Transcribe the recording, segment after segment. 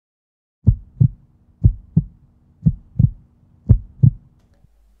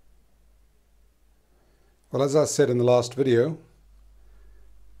Well, as I said in the last video,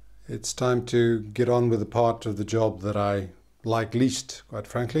 it's time to get on with the part of the job that I like least, quite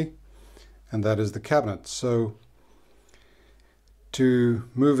frankly, and that is the cabinet. So to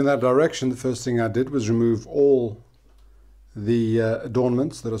move in that direction, the first thing I did was remove all the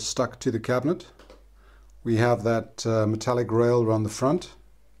adornments that are stuck to the cabinet. We have that metallic rail around the front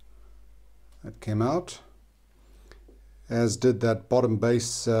that came out, as did that bottom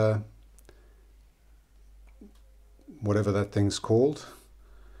base, whatever that thing's called.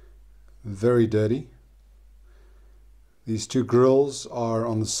 Very dirty. These two grills are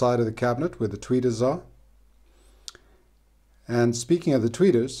on the side of the cabinet where the tweeters are. And speaking of the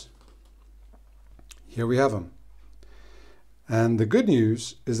tweeters, here we have them. And the good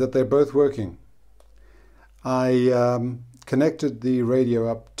news is that they're both working. I connected the radio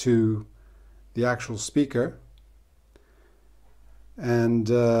up to the actual speaker and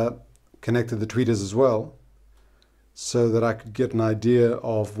connected the tweeters as well, so that I could get an idea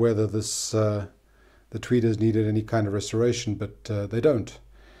of whether the tweeters needed any kind of restoration, but they don't,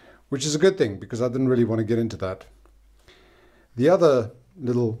 which is a good thing because I didn't really want to get into that. The other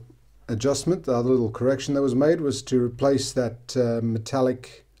little adjustment, the other little correction that was made was to replace that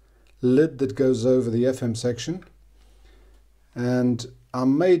metallic lid that goes over the FM section, and I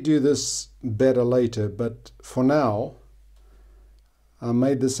may do this better later, but for now I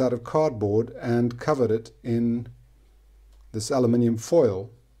made this out of cardboard and covered it in this aluminium foil,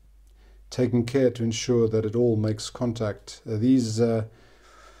 taking care to ensure that it all makes contact. This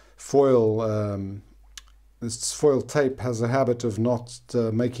foil tape has a habit of not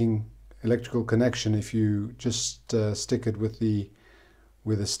making electrical connection if you just stick it with a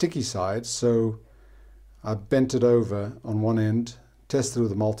sticky side. So I bent it over on one end, tested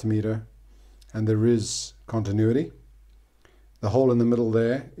with a multimeter, and there is continuity. The hole in the middle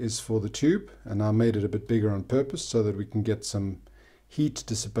there is for the tube, and I made it a bit bigger on purpose so that we can get some heat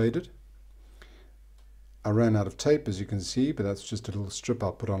dissipated. I ran out of tape, as you can see, but that's just a little strip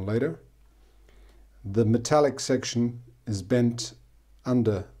I'll put on later. The metallic section is bent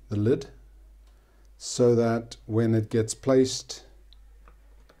under the lid so that when it gets placed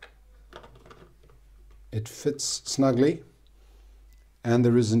it fits snugly, and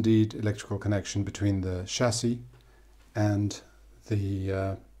there is indeed electrical connection between the chassis and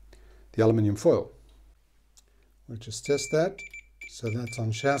the aluminium foil. We'll just test that. So that's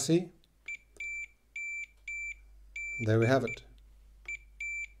on chassis. There we have it.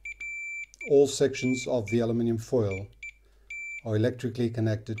 All sections of the aluminium foil are electrically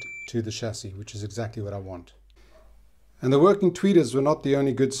connected to the chassis, which is exactly what I want. And the working tweeters were not the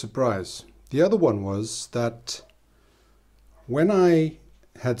only good surprise. The other one was that when I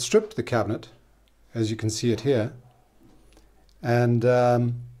had stripped the cabinet, as you can see it here, and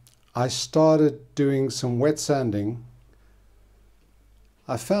I started doing some wet sanding,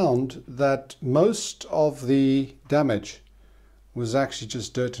 I found that most of the damage was actually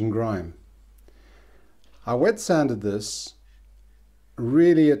just dirt and grime. I wet sanded this,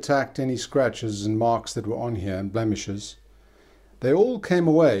 really attacked any scratches and marks that were on here and blemishes. They all came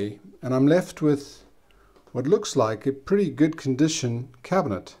away, and I'm left with what looks like a pretty good condition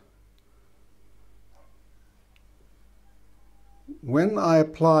cabinet. When I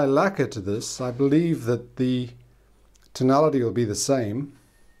apply lacquer to this, I believe that the tonality will be the same.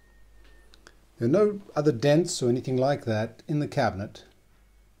 There are no other dents or anything like that in the cabinet.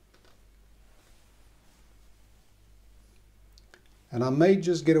 And I may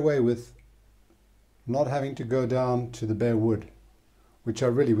just get away with not having to go down to the bare wood, which I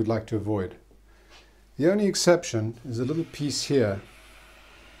really would like to avoid. The only exception is a little piece here.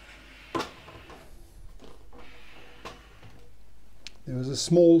 There was a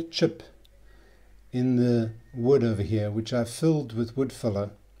small chip in the wood over here, which I filled with wood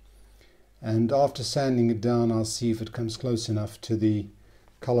filler, and after sanding it down I'll see if it comes close enough to the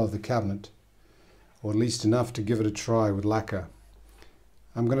color of the cabinet, or at least enough to give it a try with lacquer.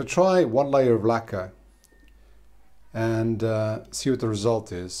 I'm going to try one layer of lacquer and see what the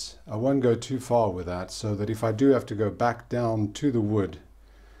result is. I won't go too far with that, so that if I do have to go back down to the wood,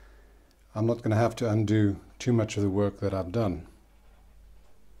 I'm not going to have to undo too much of the work that I've done.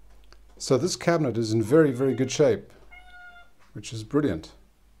 So this cabinet is in very, very good shape, which is brilliant.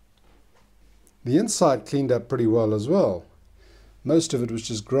 The inside cleaned up pretty well as well. Most of it was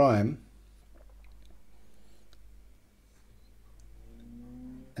just grime,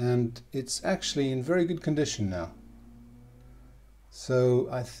 and it's actually in very good condition now. So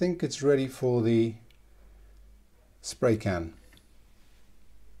I think it's ready for the spray can.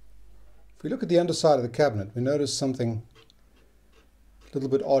 If we look at the underside of the cabinet, we notice something a little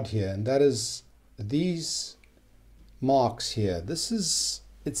bit odd here, and that is these marks here,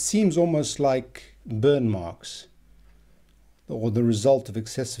 it seems almost like burn marks, or the result of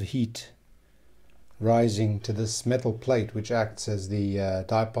excessive heat rising to this metal plate which acts as the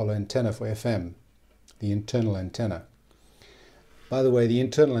dipole antenna for FM, the internal antenna. By the way, the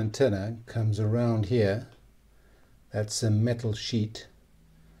internal antenna comes around here. That's a metal sheet.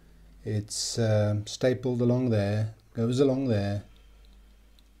 It's stapled along there, goes along there.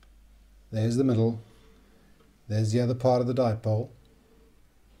 There's the middle. There's the other part of the dipole,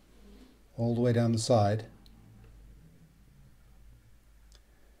 all the way down the side.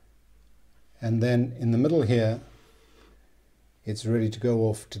 And then in the middle here, it's ready to go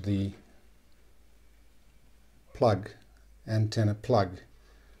off to the antenna plug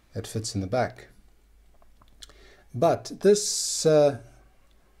that fits in the back. But this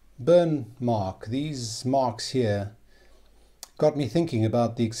burn mark, these marks here, got me thinking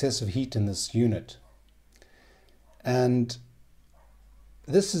about the excessive heat in this unit. And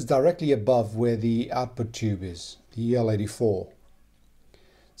this is directly above where the output tube is, the EL84.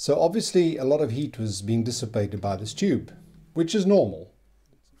 So obviously a lot of heat was being dissipated by this tube, which is normal.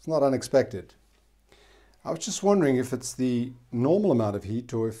 It's not unexpected. I was just wondering if it's the normal amount of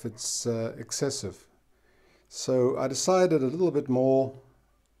heat or if it's excessive. So I decided a little bit more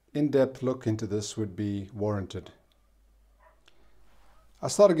in-depth look into this would be warranted. I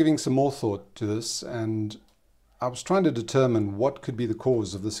started giving some more thought to this, and I was trying to determine what could be the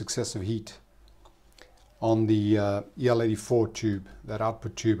cause of this excessive heat on the EL84 tube, that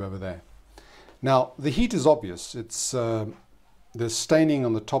output tube over there. Now, the heat is obvious. It's there's staining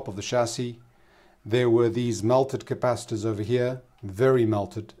on the top of the chassis. There were these melted capacitors over here, very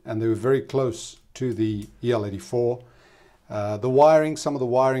melted, and they were very close to the EL84. The wiring, some of the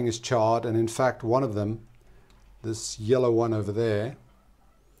wiring is charred, and in fact one of them, this yellow one over there,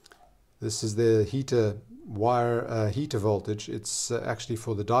 this is the heater wire, heater voltage. It's actually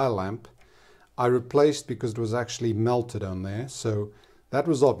for the dial lamp. I replaced because it was actually melted on there, so that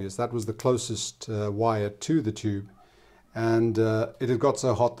was obvious. That was the closest wire to the tube, and it had got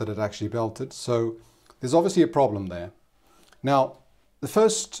so hot that it actually melted. So there's obviously a problem there. Now, the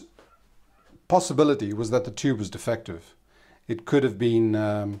first possibility was that the tube was defective. It could have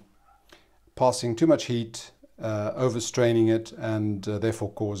been passing too much heat, overstraining it, and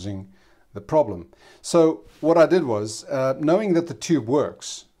therefore causing the problem. So what I did was, knowing that the tube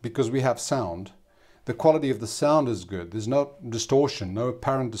works because we have sound, the quality of the sound is good. There's no distortion, no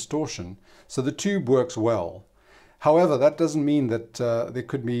apparent distortion. So the tube works well. However, that doesn't mean that there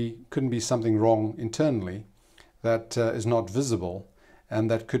couldn't be something wrong internally that is not visible and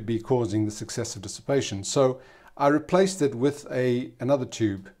that could be causing this excessive dissipation. So I replaced it with another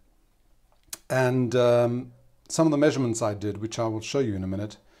tube, and some of the measurements I did, which I will show you in a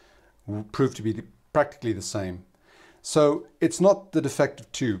minute, proved to be practically the same. So it's not the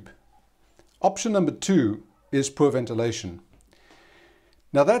defective tube. Option number 2 is poor ventilation.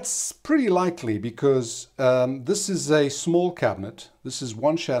 Now that's pretty likely because this is a small cabinet. This is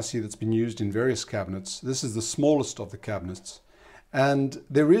one chassis that's been used in various cabinets. This is the smallest of the cabinets. And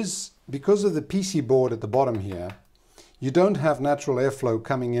there is, because of the PC board at the bottom here, you don't have natural airflow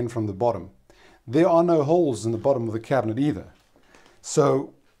coming in from the bottom. There are no holes in the bottom of the cabinet either.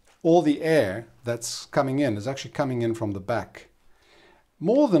 So all the air that's coming in is actually coming in from the back.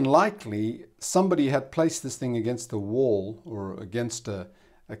 More than likely, somebody had placed this thing against the wall or against a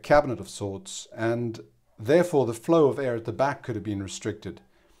cabinet of sorts, and therefore the flow of air at the back could have been restricted.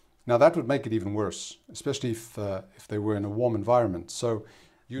 Now that would make it even worse, especially if they were in a warm environment. So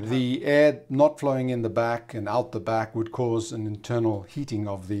the air not flowing in the back and out the back would cause an internal heating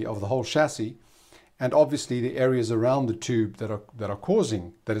of the whole chassis, and obviously the areas around the tube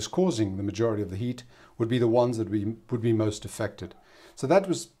that is causing the majority of the heat would be the ones that would be most affected. So that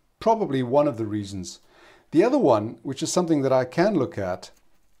was probably one of the reasons. The other one, which is something that I can look at,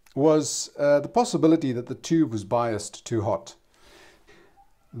 was the possibility that the tube was biased too hot.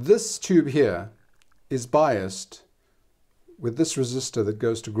 This tube here is biased with this resistor that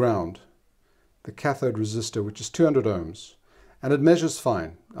goes to ground, the cathode resistor, which is 200 ohms, and it measures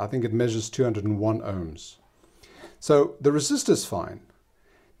fine. I think it measures 201 ohms. So the resistor is fine.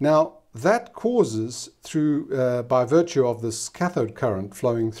 Now that causes, through by virtue of this cathode current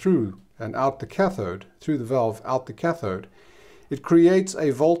flowing through and out the cathode, through the valve out the cathode, it creates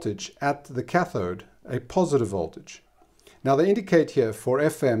a voltage at the cathode, a positive voltage. Now they indicate here for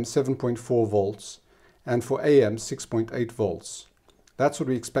FM 7.4 volts and for AM 6.8 volts. That's what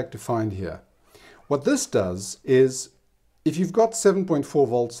we expect to find here. What this does is, if you've got 7.4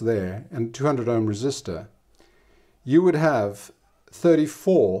 volts there and 200 ohm resistor, you would have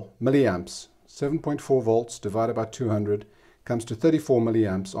 34 milliamps, 7.4 volts divided by 200 comes to 34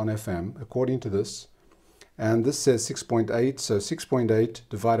 milliamps on FM, according to this. And this says 6.8, so 6.8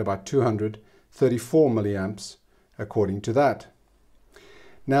 divided by 200, 34 milliamps, according to that.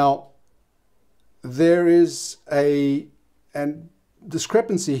 Now, there is a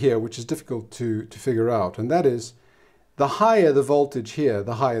discrepancy here which is difficult to figure out, and that is, the higher the voltage here,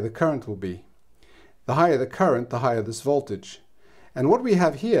 the higher the current will be. The higher the current, the higher this voltage. And what we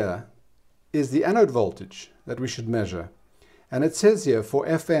have here is the anode voltage that we should measure. And it says here for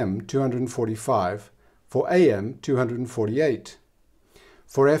FM 245, for AM 248.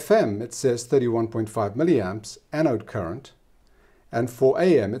 For FM it says 31.5 milliamps anode current, and for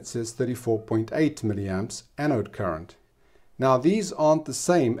AM it says 34.8 milliamps anode current. Now these aren't the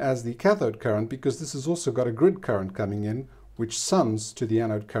same as the cathode current because this has also got a grid current coming in which sums to the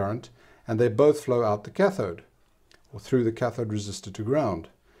anode current, and they both flow out the cathode or through the cathode resistor to ground.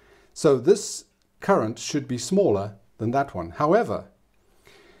 So this current should be smaller than that one. However,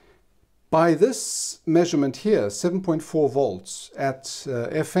 by this measurement here, 7.4 volts at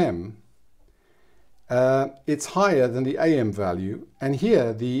FM, it's higher than the AM value, and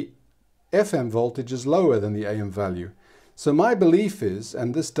here the FM voltage is lower than the AM value. So my belief is,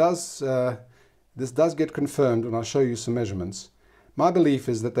 and this does get confirmed when I'll show you some measurements, my belief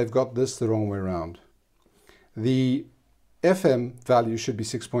is that they've got this the wrong way around. The FM value should be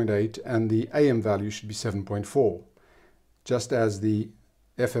 6.8 and the AM value should be 7.4, just as the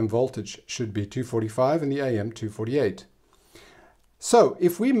FM voltage should be 245 and the AM 248. So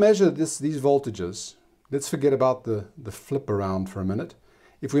if we measure these voltages, let's forget about the flip around for a minute.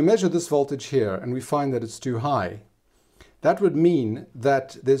 If we measure this voltage here and we find that it's too high, that would mean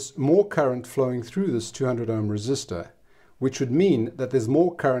that there's more current flowing through this 200 ohm resistor, which would mean that there's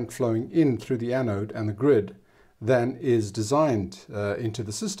more current flowing in through the anode and the grid than is designed into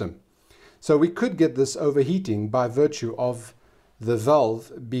the system. So we could get this overheating by virtue of the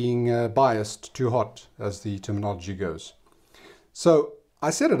valve being biased too hot, as the terminology goes. So I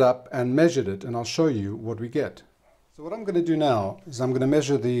set it up and measured it, and I'll show you what we get. So what I'm going to do now is I'm going to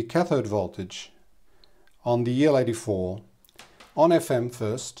measure the cathode voltage on the EL84 on FM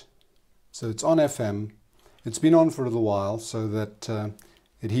first. So it's on FM. It's been on for a little while so that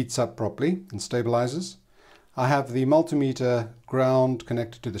it heats up properly and stabilizes. I have the multimeter ground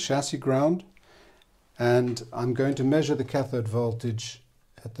connected to the chassis ground, and I'm going to measure the cathode voltage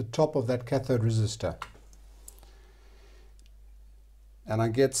at the top of that cathode resistor. And I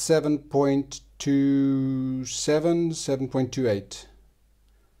get 7.27, 7.28,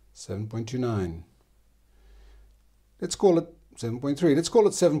 7.29. Let's call it 7.3. Let's call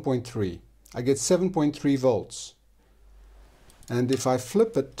it 7.3. I get 7.3 volts. And if I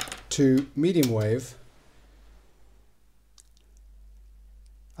flip it to medium wave,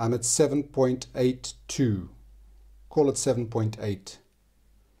 I'm at 7.82. Call it 7.8.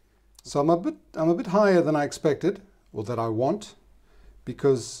 So I'm a bit higher than I expected, or that I want,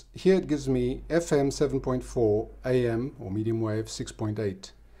 because here it gives me FM 7.4, AM or medium wave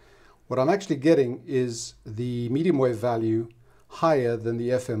 6.8. What I'm actually getting is the medium wave value higher than the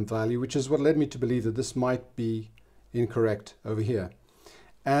FM value, which is what led me to believe that this might be incorrect over here.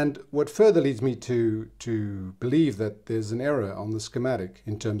 And what further leads me to believe that there's an error on the schematic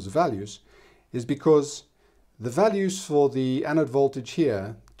in terms of values is because the values for the anode voltage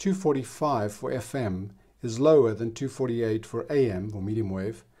here, 245 for FM, is lower than 248 for AM or medium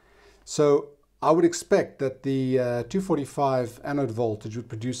wave. So I would expect that the 245 anode voltage would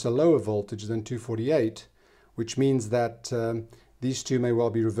produce a lower voltage than 248, which means that these two may well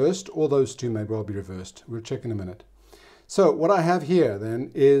be reversed, or those two may well be reversed. We'll check in a minute. So what I have here then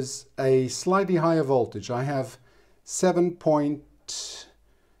is a slightly higher voltage. I have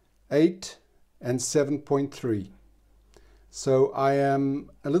 7.8 and 7.3. So I am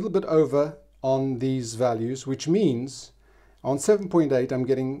a little bit over on these values, which means on 7.8 I'm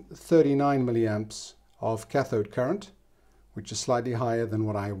getting 39 milliamps of cathode current, which is slightly higher than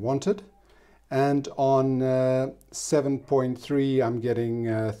what I wanted. And on 7.3 I'm getting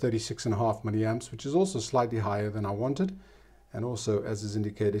 36.5 milliamps, which is also slightly higher than I wanted, and also as is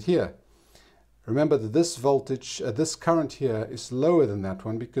indicated here. Remember that this voltage, this current here is lower than that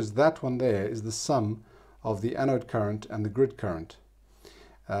one, because that one there is the sum of the anode current and the grid current.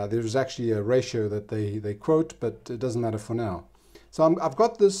 There's actually a ratio that they quote, but it doesn't matter for now. So I've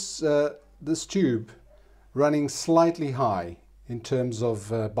got this, this tube running slightly high in terms of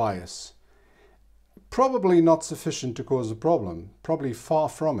bias. Probably not sufficient to cause a problem, probably far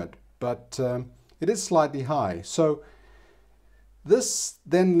from it, but it is slightly high. So this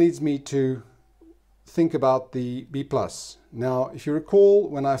then leads me to think about the B+. Now, if you recall,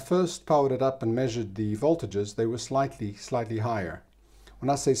 when I first powered it up and measured the voltages, they were slightly higher. When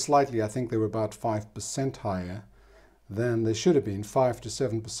I say slightly, I think they were about 5% higher than they should have been, 5 to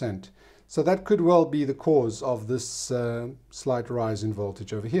 7%. So that could well be the cause of this slight rise in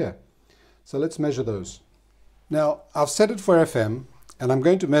voltage over here. So let's measure those. Now, I've set it for FM, and I'm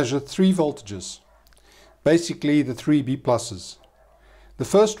going to measure 3 voltages, basically the 3 B pluses. The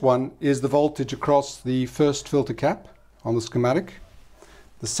first one is the voltage across the first filter cap on the schematic.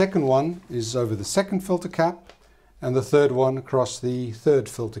 The second one is over the second filter cap, and the third one across the third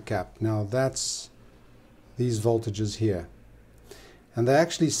filter cap. Now that's these voltages here. And they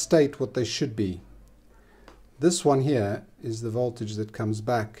actually state what they should be. This one here is the voltage that comes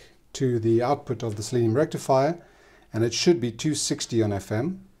back to the output of the Selenium rectifier, and it should be 260 on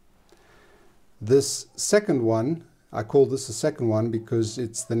FM. This second one, I call this the second one because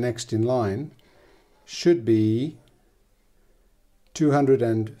it's the next in line, should be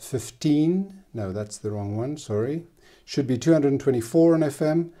 215, no, that's the wrong one, sorry, should be 224 on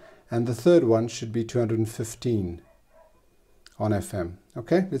FM, and the third one should be 215 on FM.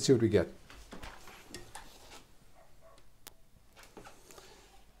 Okay, let's see what we get.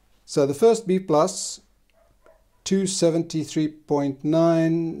 So the first B plus,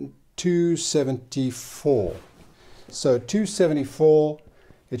 273.9, 274. So 274,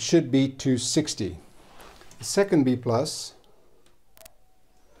 it should be 260. The second B plus,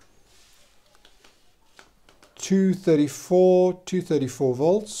 234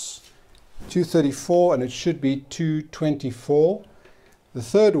 volts, 234, and it should be 224. The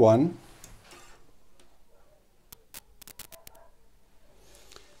third one,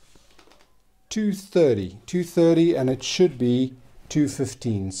 230, and it should be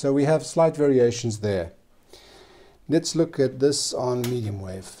 215. So we have slight variations there. Let's look at this on medium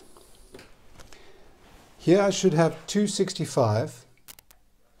wave. Here I should have 265.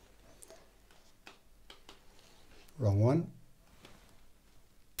 Wrong one.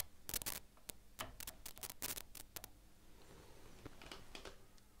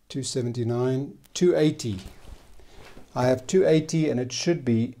 $279, $280. I have 280 and it should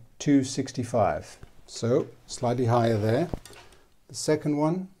be 265. So slightly higher there. The second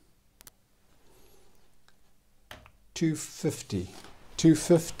one, 250.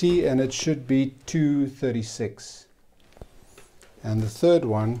 250 and it should be 236. And the third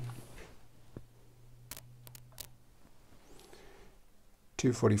one,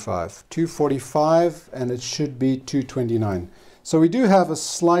 245. 245 and it should be 229. So we do have a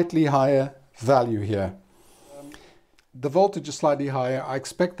slightly higher value here. The voltage is slightly higher. I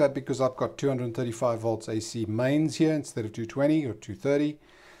expect that because I've got 235 volts AC mains here instead of 220 or 230.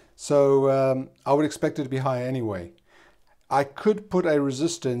 So I would expect it to be higher anyway. I could put a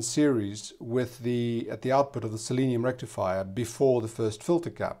resistor in series with at the output of the Selenium rectifier before the first filter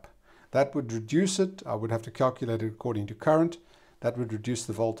cap. That would reduce it. I would have to calculate it according to current. That would reduce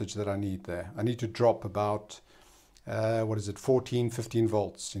the voltage that I need there. I need to drop about 14, 15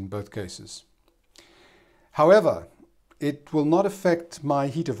 volts in both cases. However, it will not affect my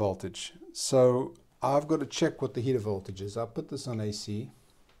heater voltage. So I've got to check what the heater voltage is. I'll put this on AC.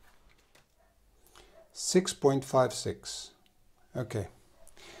 6.56. Okay.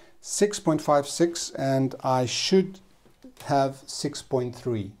 6.56, and I should have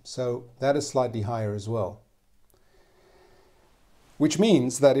 6.3. So that is slightly higher as well. Which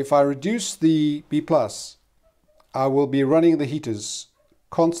means that if I reduce the B+, I will be running the heaters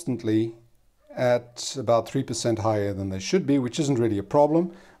constantly at about 3% higher than they should be, which isn't really a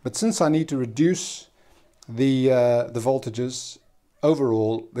problem. But since I need to reduce the voltages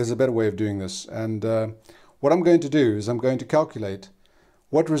overall, there's a better way of doing this. And what I'm going to do is I'm going to calculate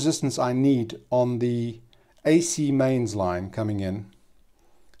what resistance I need on the AC mains line coming in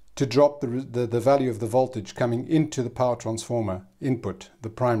to drop the value of the voltage coming into the power transformer input, the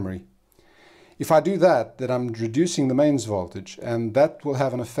primary. If I do that, then I'm reducing the mains voltage, and that will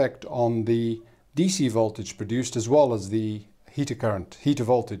have an effect on the DC voltage produced as well as the heater current, heater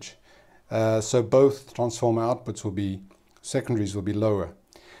voltage. So both transformer outputs will be, secondaries will be lower.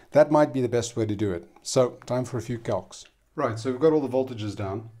 That might be the best way to do it. So time for a few calcs. Right, so we've got all the voltages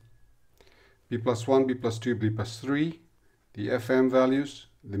down. B+1, B+2, B+3, the FM values,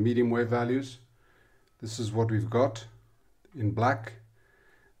 the medium wave values. This is what we've got in black.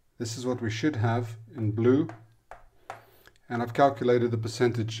 This is what we should have in blue. And I've calculated the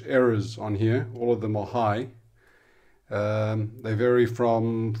percentage errors on here. All of them are high. They vary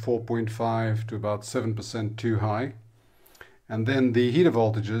from 4.5 to about 7% too high. And then the heater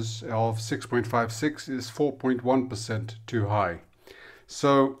voltages of 6.56 is 4.1% too high.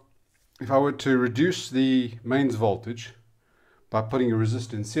 So if I were to reduce the mains voltage by putting a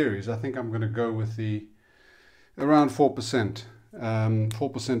resistor in series, I think I'm going to go with the around 4%,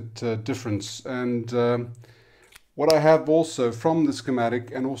 4% difference. And what I have also from the schematic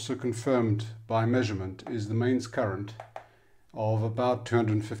and also confirmed by measurement is the mains current of about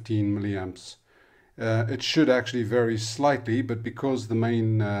 215 milliamps. It should actually vary slightly, but because the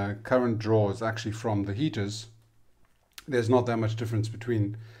main current draw is actually from the heaters, there's not that much difference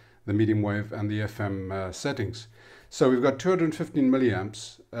between the medium wave and the FM settings. So we've got 215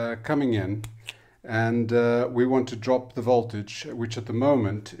 milliamps coming in, and we want to drop the voltage, which at the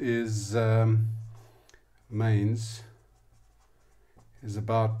moment is mains is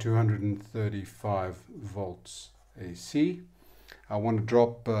about 235 volts AC. I want to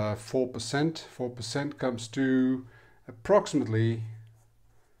drop 4%. 4% comes to approximately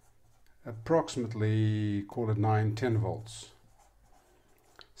call it 9-10 volts.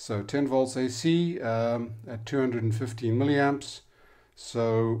 So 10 volts AC at 215 milliamps.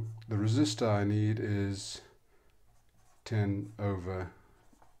 So the resistor I need is 10 over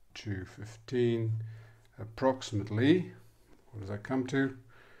 215, approximately, what does that come to?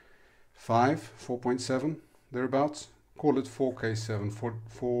 4.7, thereabouts. Call it 4K7,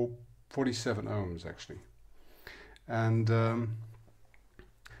 47 ohms actually. And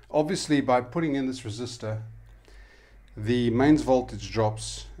obviously by putting in this resistor, the mains voltage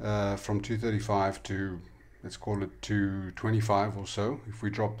drops from 235 to, let's call it 225 or so. If we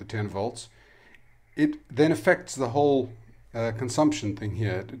drop the 10 volts, it then affects the whole consumption thing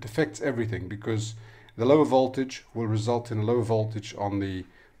here. It affects everything, because the lower voltage will result in a lower voltage on the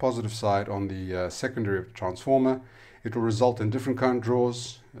positive side on the secondary of the transformer. It will result in different current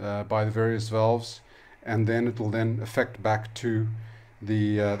draws by the various valves, and then it will then affect back to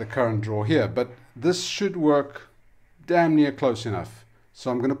the current draw here. But this should work damn near close enough. So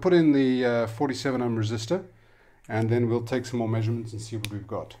I'm going to put in the 47 ohm resistor, and then we'll take some more measurements and see what we've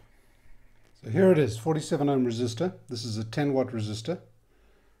got. So here it is, 47 ohm resistor. This is a 10 watt resistor,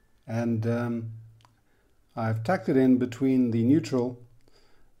 and I've tacked it in between the neutral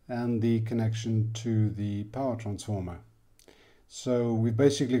and the connection to the power transformer. So we've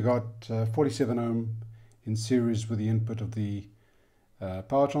basically got 47 ohm in series with the input of the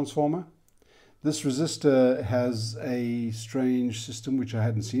power transformer. This resistor has a strange system which I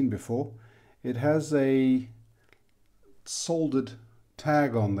hadn't seen before. It has a soldered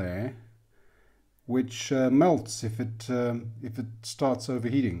tag on there which melts if it starts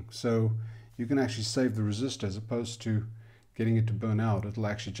overheating. So you can actually save the resistor as opposed to getting it to burn out. It'll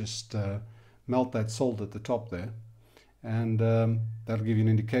actually just melt that solder at the top there, and that'll give you an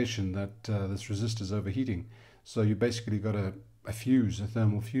indication that this resistor is overheating. So you basically got a fuse, a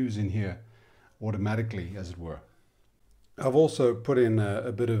thermal fuse in here automatically, as it were. I've also put in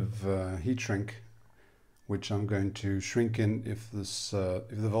a bit of heat shrink, which I'm going to shrink in if the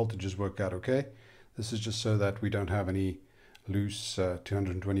voltages work out okay. This is just so that we don't have any loose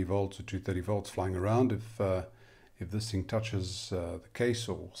 220 volts or 230 volts flying around if this thing touches the case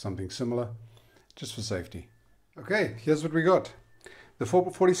or something similar, just for safety. Okay, here's what we got. The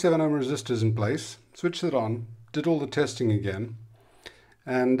 47 ohm resistor is in place. Switched it on, did all the testing again,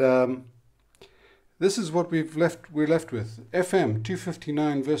 and this is what we're left with. FM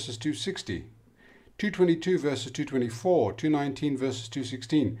 259 versus 260, 222 versus 224, 219 versus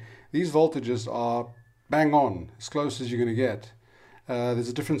 216. These voltages are bang on, as close as you're going to get. There's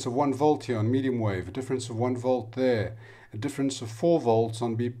a difference of 1 volt here on medium wave, a difference of 1 volt there, a difference of 4 volts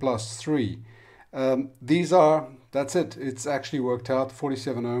on B+3. That's it. It's actually worked out.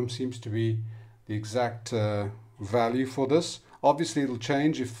 47 ohms seems to be the exact value for this. Obviously it'll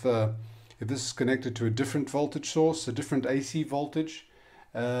change if this is connected to a different voltage source, a different AC voltage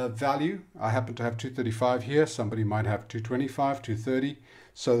value. I happen to have 235 here. Somebody might have 225, 230.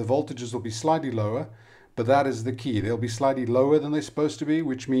 So the voltages will be slightly lower, but that is the key. They'll be slightly lower than they're supposed to be,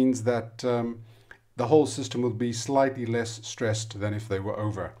 which means that the whole system will be slightly less stressed than if they were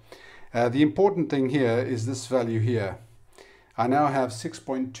over. The important thing here is this value here. I now have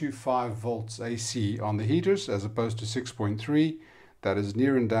 6.25 volts AC on the heaters as opposed to 6.3. That is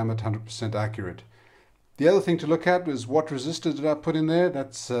near and damn it 100% accurate. The other thing to look at is what resistor did I put in there.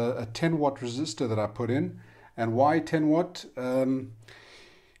 That's a 10 watt resistor that I put in. And why 10 watt?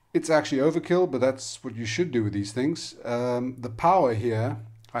 It's actually overkill, but that's what you should do with these things. The power here,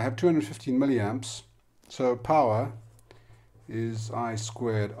 I have 215 milliamps. So power is I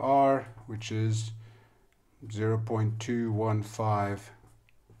squared R, which is 0.215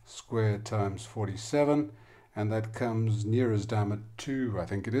 squared times 47. And that comes near as damn it 2, I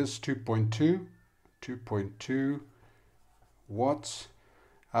think it is, 2.2 watts.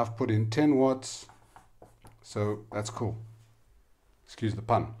 I've put in 10 watts, so that's cool. Excuse the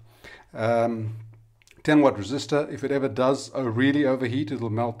pun. 10 watt resistor. If it ever does really overheat, it'll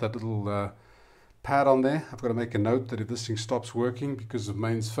melt that little pad on there. I've got to make a note that if this thing stops working because of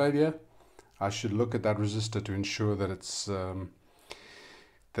mains failure, I should look at that resistor to ensure that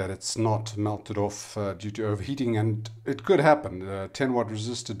it's not melted off due to overheating, and it could happen. 10 watt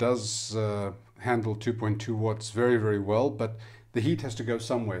resistor does handle 2.2 watts very, very well, but the heat has to go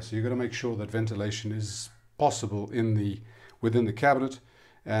somewhere, so you've got to make sure that ventilation is possible within the cabinet,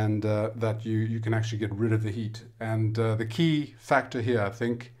 and that you can actually get rid of the heat. And the key factor here, I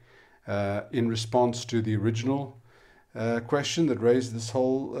think, in response to the original question that raised this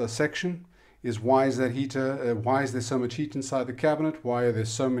whole section, is why is that heater? Why is there so much heat inside the cabinet? Why are there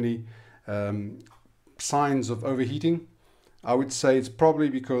so many signs of overheating? I would say it's probably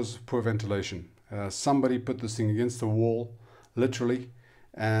because of poor ventilation. Somebody put this thing against the wall, literally,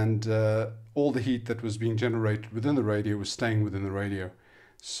 and all the heat that was being generated within the radio was staying within the radio.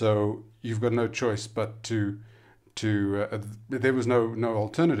 So you've got no choice but there was no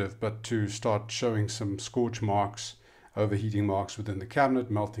alternative but to start showing some scorch marks, overheating marks within the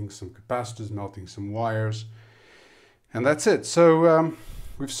cabinet, melting some capacitors, melting some wires, and that's it. So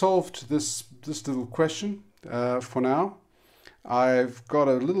we've solved this little question for now. I've got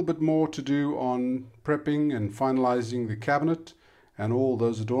a little bit more to do on prepping and finalizing the cabinet and all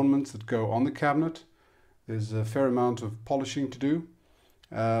those adornments that go on the cabinet. There's a fair amount of polishing to do.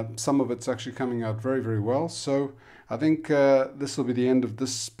 Some of it's actually coming out very, very well. So I think this will be the end of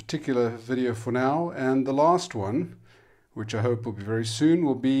this particular video for now, and the last one, which I hope will be very soon,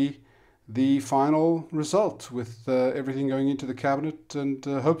 will be the final result with everything going into the cabinet, and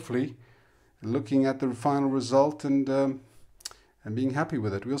hopefully looking at the final result and being happy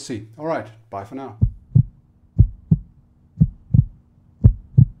with it. We'll see. All right, bye for now.